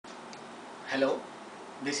Hello,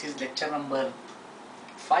 this is lecture number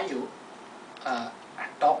 5.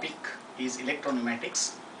 Topic is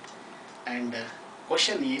electro-pneumatics, and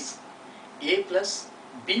question is A plus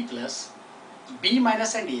B plus B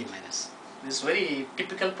minus and A minus. This is very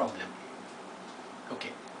typical problem.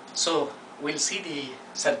 Okay, so we'll see the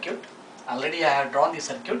circuit. Already I have drawn the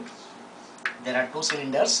circuit. There are two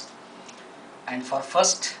cylinders, and for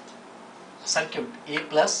first circuit A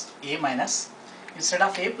plus A minus, instead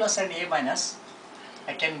of A plus and A minus,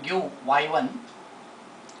 I can give Y1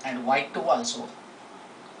 and Y2 also,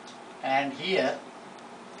 and here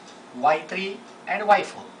Y3 and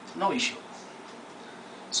Y4, no issue.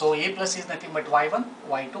 So A plus is nothing but Y1,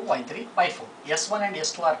 Y2, Y3, Y4. S1 and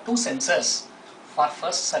S2 are two sensors for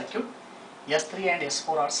first circuit, S3 and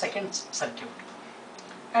S4 are second circuit.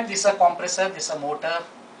 And this is a compressor, this is a motor.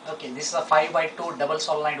 Okay, this is a 5x2 double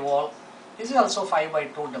solenoid valve. This is also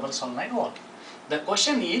 5x2 double solenoid valve. The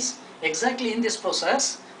question is, exactly in this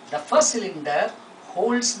process, the first cylinder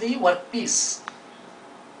holds the workpiece,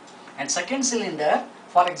 and second cylinder,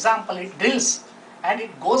 for example, it drills and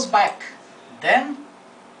it goes back. Then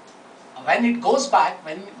when it goes back,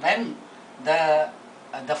 when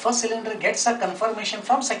the first cylinder gets a confirmation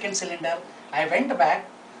from second cylinder, I went back,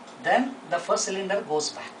 then the first cylinder goes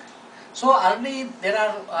back. So already there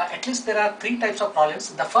are at least there are three types of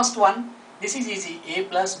problems. The first one, this is easy, A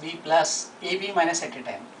plus B plus AB minus at a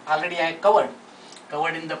time. Already I covered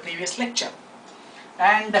in the previous lecture.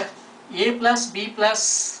 And A plus B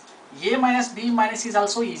plus A minus B minus is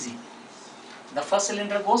also easy. The first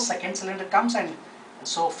cylinder goes, second cylinder comes, and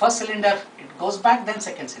so first cylinder it goes back, then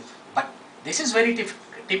second cylinder. But this is very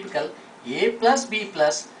typical, A plus B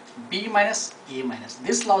plus B minus A minus.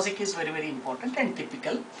 This logic is very important and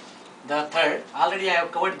typical. The third, already I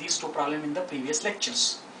have covered these two problems in the previous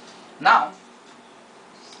lectures. Now,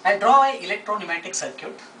 I'll draw a electro-pneumatic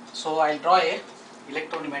circuit. So I'll draw a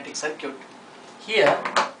electro-pneumatic circuit. Here,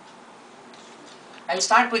 I'll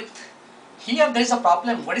start with, here there is a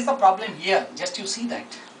problem. What is the problem here? Just you see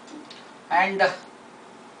that. And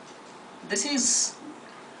this is,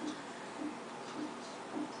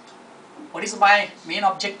 what is my main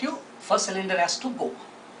objective? First cylinder has to go.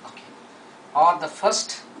 Okay. Or the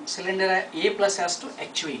first cylinder A plus has to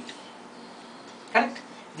actuate. Correct?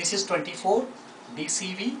 This is 24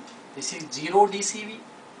 dCV, this is 0 dCV,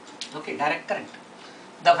 okay, direct current.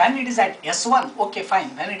 When it is at S1, okay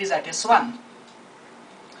fine, when it is at S1,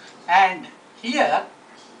 and here,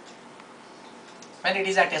 when it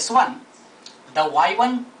is at S1, the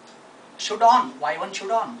Y1 should on,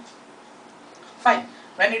 fine.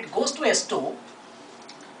 When it goes to S2,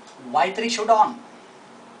 Y3 should on,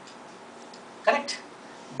 correct?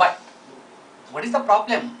 But, what is the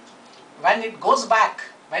problem? When it goes back,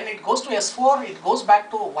 when it goes to S4, it goes back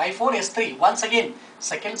to Y4, S3. Once again,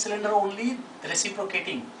 second cylinder only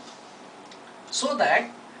reciprocating. So that,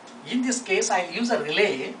 in this case, I'll use a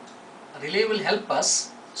relay. A relay will help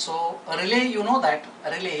us. So, a relay, you know that,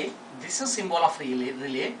 a relay, this is symbol of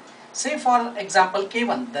relay. Say for example,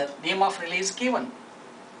 K1, the name of relay is K1.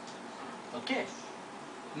 Okay.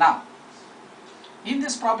 Now, in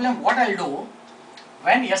this problem, what I'll do,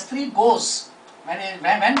 when S3 goes, when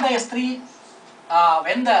the S3,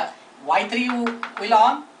 when the Y3 will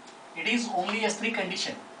on, it is only S3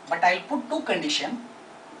 condition. But I'll put two condition.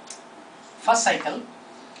 First cycle,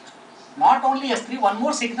 not only S3, one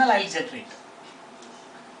more signal I'll generate.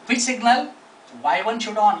 Which signal? Y1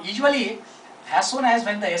 should on. Usually, as soon as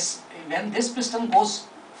when this piston goes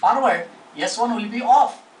forward, S1 will be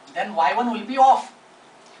off, then Y1 will be off.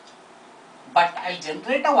 But I'll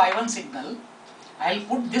generate a Y1 signal. I'll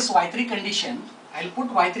put this Y3 condition.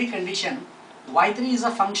 Y3 is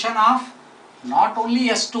a function of not only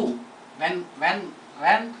S2, when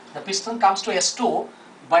the piston comes to S2,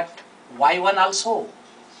 but Y1 also.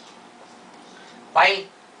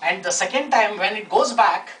 And the second time when it goes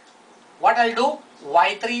back, what I'll do?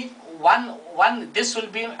 Y3, 1, this will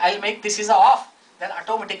be, I'll make this is a off, then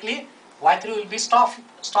automatically Y3 will be stop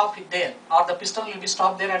there, or the piston will be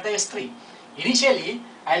stopped there at the S3. Initially,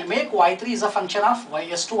 I'll make Y3 is a function of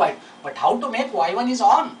S2, but how to make Y1 is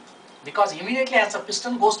on? Because immediately as the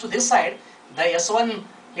piston goes to this side, the S1,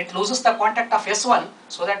 it loses the contact of S1,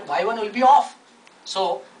 so that Y1 will be off.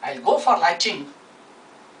 So, I'll go for latching,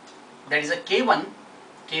 that is a K1,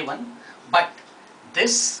 but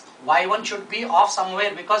this Y1 should be off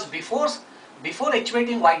somewhere, because before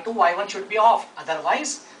actuating Y2, Y1 should be off,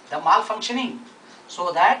 otherwise the malfunctioning.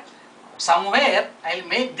 So that somewhere I'll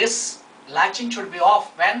make this latching should be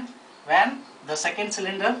off when the second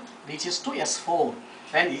cylinder reaches to S4.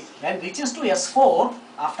 When it reaches to S4,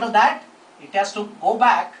 after that it has to go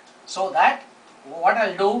back, so that what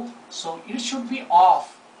I'll do, so it should be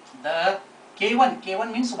off. The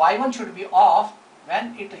K1 means Y1 should be off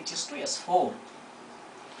when it reaches to S4.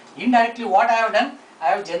 Indirectly what I have done, I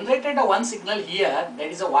have generated a one signal here, that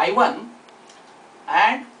is a Y1,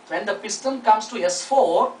 and when the piston comes to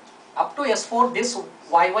S4, up to S4 this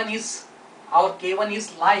Y1 is, our K1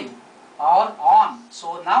 is live or on.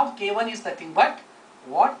 So now K1 is nothing but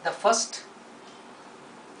what? The first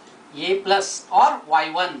A plus or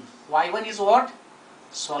Y1. Y1 is what?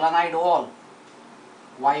 Solenoid valve.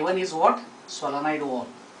 Y1 is what? Solenoid valve.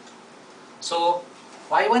 So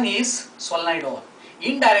Y1 is solenoid valve.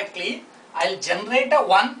 Indirectly, I'll generate a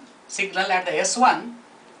one signal at the S1.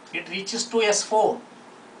 It reaches to S4.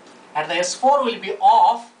 At the S4 will be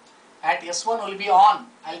off. At S1 will be on.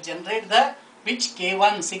 I'll generate the which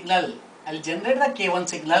K1 signal. I'll generate the K1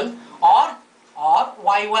 signal or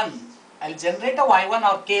Y1. I'll generate a Y1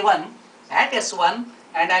 or K1 at S1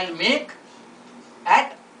 and I'll make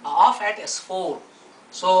at off at S4.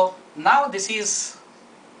 So now this is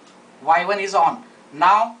Y1 is on.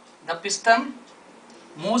 Now the piston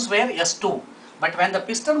moves where? S2. But when the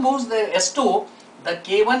piston moves the S2, the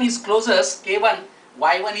K1 is closest, K1,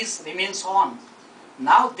 Y1 is remains on.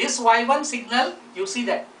 Now this Y1 signal, you see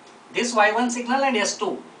that this Y1 signal and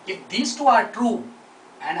S2, if these two are true,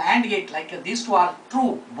 and AND gate like these two are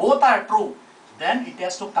true, both are true, then it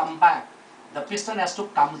has to come back. The piston has to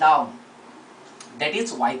come down. That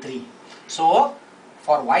is Y3. So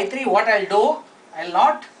for Y3 what I'll do, I'll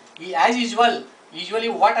not, as usual, usually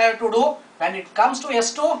what I have to do, when it comes to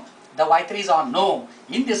S2, the Y3 is on. No,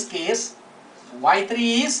 in this case,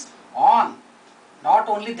 Y3 is on. Not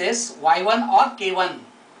only this, Y1 or K1.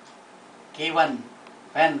 K1.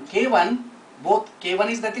 When K1, both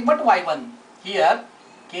K1 is nothing but Y1. Here,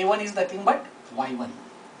 K1 is nothing but Y1.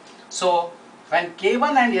 So, when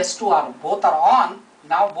K1 and S2 are both are on,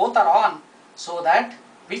 now both are on, so that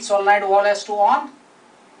which solenoid valve has to on?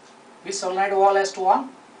 Which solenoid valve has to on?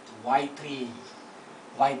 Y3.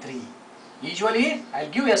 Y3. Usually, I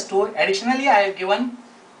will give S2. Additionally, I have given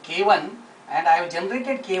K1 and I have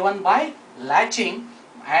generated K1 by latching,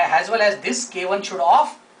 as well as this K1 should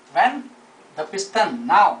off when the piston.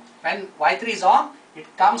 Now, when Y3 is on, it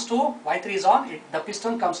comes to Y3 is on. The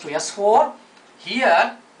piston comes to S4.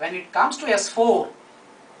 Here, when it comes to S4,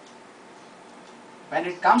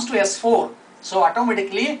 so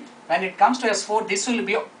automatically when it comes to S4, this will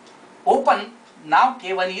be open. Now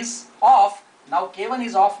K1 is off. Now K1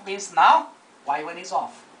 is off means now Y1 is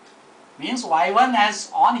off. Means Y1 has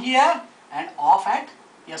on here and off at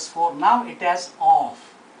S4. Now it has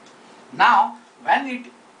off. Now when it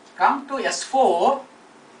comes to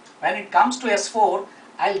S4,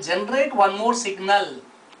 I'll generate one more signal.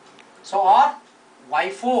 So or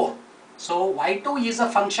Y4. So Y2 is a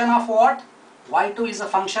function of what? Y2 is a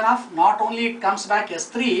function of, not only it comes back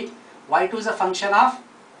S3, Y2 is a function of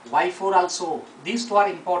Y4 also. These two are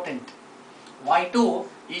important. Y2,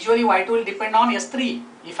 usually Y2 will depend on S3.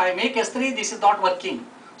 If I make S3, this is not working.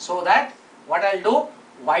 So that what I'll do,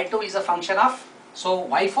 Y2 is a function of, so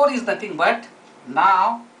Y4 is nothing but,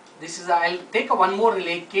 now this is, I'll take one more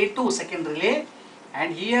relay, K2 second relay,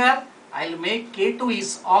 and here I'll make K2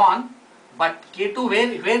 is on, but K2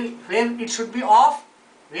 where it should be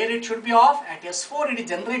off, at S4 it is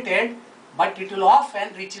generated, but it will off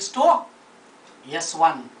when reaches to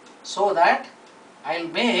S1. So that I'll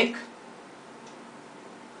make,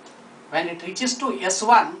 when it reaches to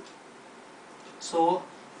S1, so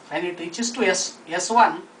when it reaches to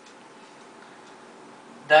S1,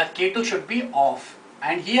 the K2 should be off.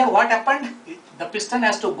 And here what happened? The piston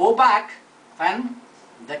has to go back when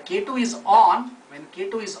the K2 is on. When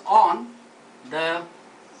K2 is on, the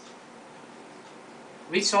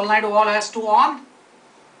which solenoid valve has to on?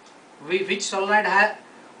 Which solenoid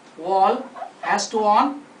valve has to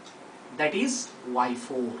on? That is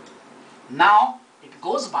Y4. Now it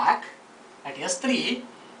goes back at S3.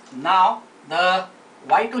 Now the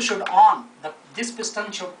Y2 should on. This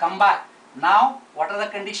piston should come back. Now what are the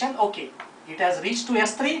condition? Okay, it has reached to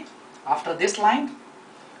S3 after this line,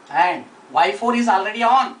 and Y4 is already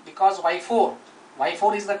on because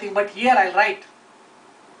Y4 is nothing but, here I'll write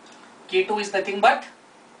K2 is nothing but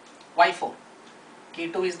Y4.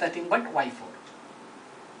 K2 is nothing but Y4.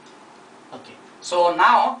 Okay. So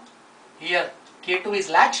now here K2 is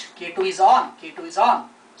latch, K2 is on.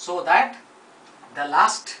 So that the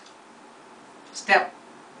last step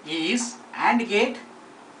is AND gate.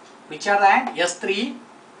 Which are the AND? S3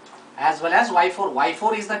 as well as Y4.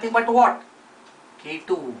 Y4 is nothing but what?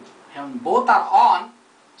 K2. And both are on.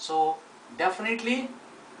 So definitely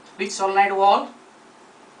which solenoid valve?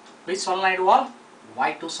 Y2 solenoid valve.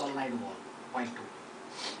 Y2.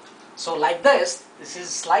 So like this is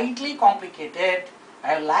slightly complicated.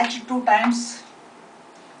 I have latched 2 times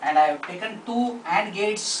and I have taken 2 AND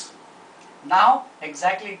gates. Now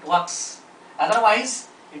exactly it works. Otherwise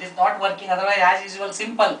it is not working. Otherwise, as usual,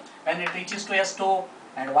 simple. When it reaches to S2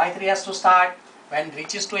 and Y3 has to start. When it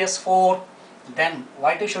reaches to S4, then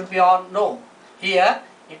Y2 should be on. No. Here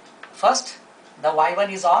it first the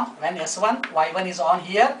Y1 is on. When S1 Y1 is on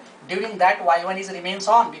here, during that Y1 is remains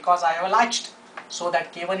on because I have latched. So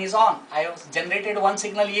that K1 is on. I have generated one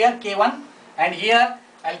signal here, K1, and here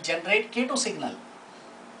I will generate K2 signal.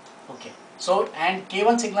 Okay. So, and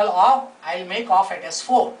K1 signal off, I will make off at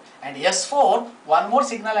S4, and S4, one more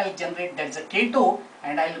signal I will generate, that is a K2,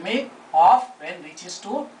 and I will make off when reaches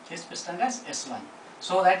to this piston as S1.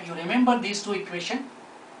 So that you remember these two equations,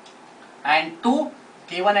 and two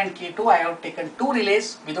K1 and K2, I have taken 2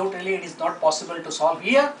 relays. Without relay it is not possible to solve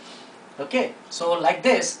here. Okay, so like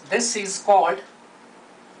this is called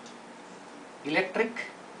electric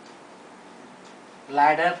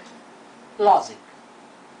ladder logic.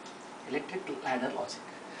 Electric ladder logic.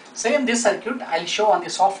 Same this circuit I will show on the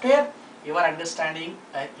software, you are understanding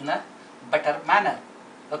in a better manner.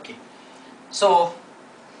 Okay. So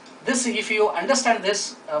this, if you understand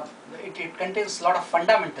this, it contains a lot of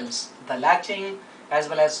fundamentals. The latching, as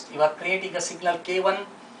well as you are creating a signal K1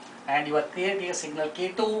 and you are creating a signal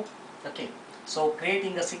K2. Okay. So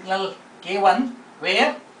creating a signal K1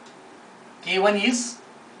 where K1 is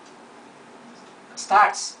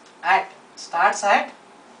starts at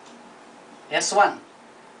S1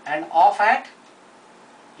 and off at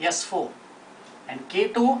S4, and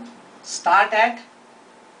K2 start at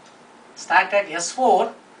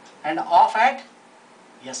S4 and off at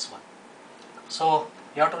S1. So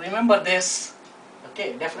you have to remember this.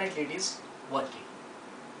 Okay, definitely it is working.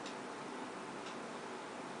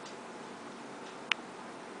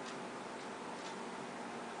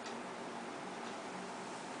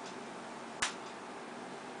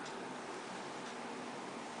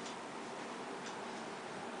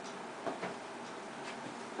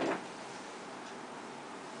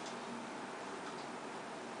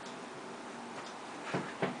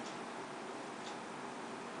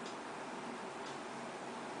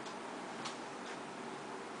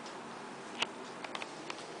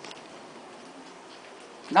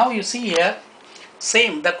 Now you see here,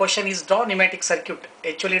 same, the question is draw pneumatic circuit.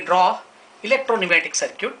 Actually draw electro-pneumatic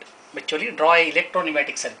circuit. Actually draw a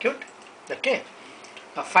electro-pneumatic circuit. Okay,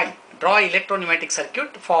 fine. Draw electro-pneumatic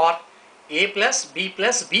circuit for A plus, B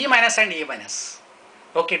plus, B minus and A minus.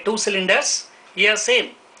 Okay, 2 cylinders. Here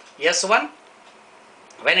same, S1,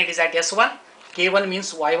 when it is at S1, K1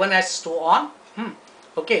 means Y1 has to on.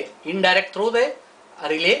 Okay, indirect through the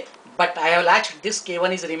relay, but I have latched this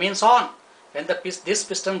K1 is remains on when this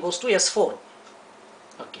piston goes to S4.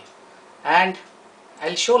 Okay, and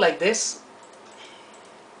I'll show like this.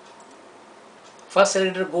 First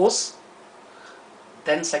cylinder goes,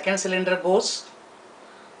 then second cylinder goes,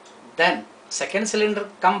 then second cylinder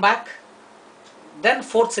come back, then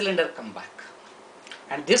fourth cylinder come back,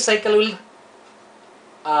 and this cycle will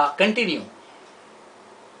continue.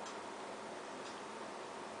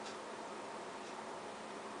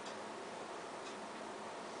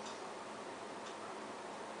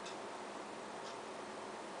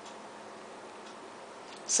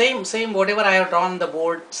 Same whatever I have drawn on the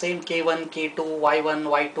board, same K1, K2, Y1,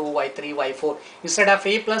 Y2, Y3, Y4. Instead of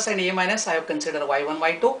A plus and A minus, I have considered Y1,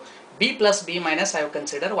 Y2, B plus, B minus, I have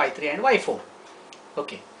considered Y3 and Y4.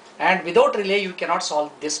 Okay, and without relay you cannot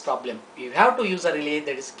solve this problem. You have to use a relay,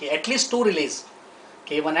 that is at least 2 relays,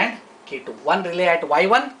 K1 and K2. One relay at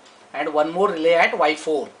Y1 and one more relay at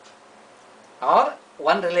Y4, or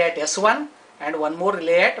one relay at S1 and one more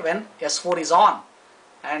relay at when S4 is on.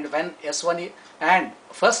 And when S1 and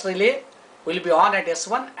first relay will be on at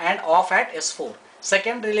S1 and off at S4.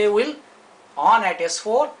 Second relay will on at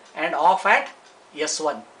S4 and off at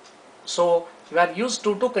S1. So you are used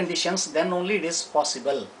to 2 conditions, then only it is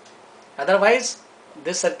possible. Otherwise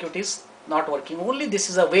this circuit is not working. Only this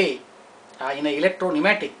is a way in a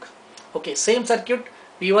electro-pneumatic. Okay, same circuit,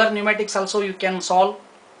 pure pneumatics also you can solve.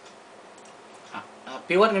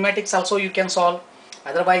 Pure pneumatics also you can solve.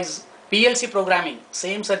 Otherwise PLC programming,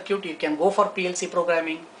 same circuit you can go for PLC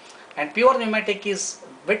programming, and pure pneumatic is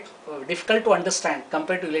bit difficult to understand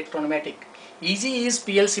compared to electro-pneumatic. Easy is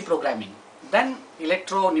PLC programming, then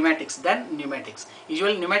electro-pneumatics, then pneumatics.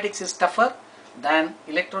 Usually pneumatics is tougher than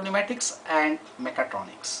electro-pneumatics and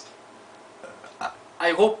mechatronics.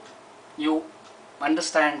 I hope you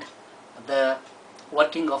understand the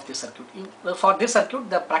working of the circuit. For this circuit,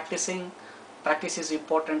 the practice is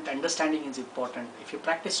important, understanding is important. If you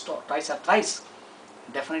practice twice or thrice,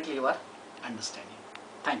 definitely you are understanding.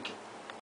 Thank you.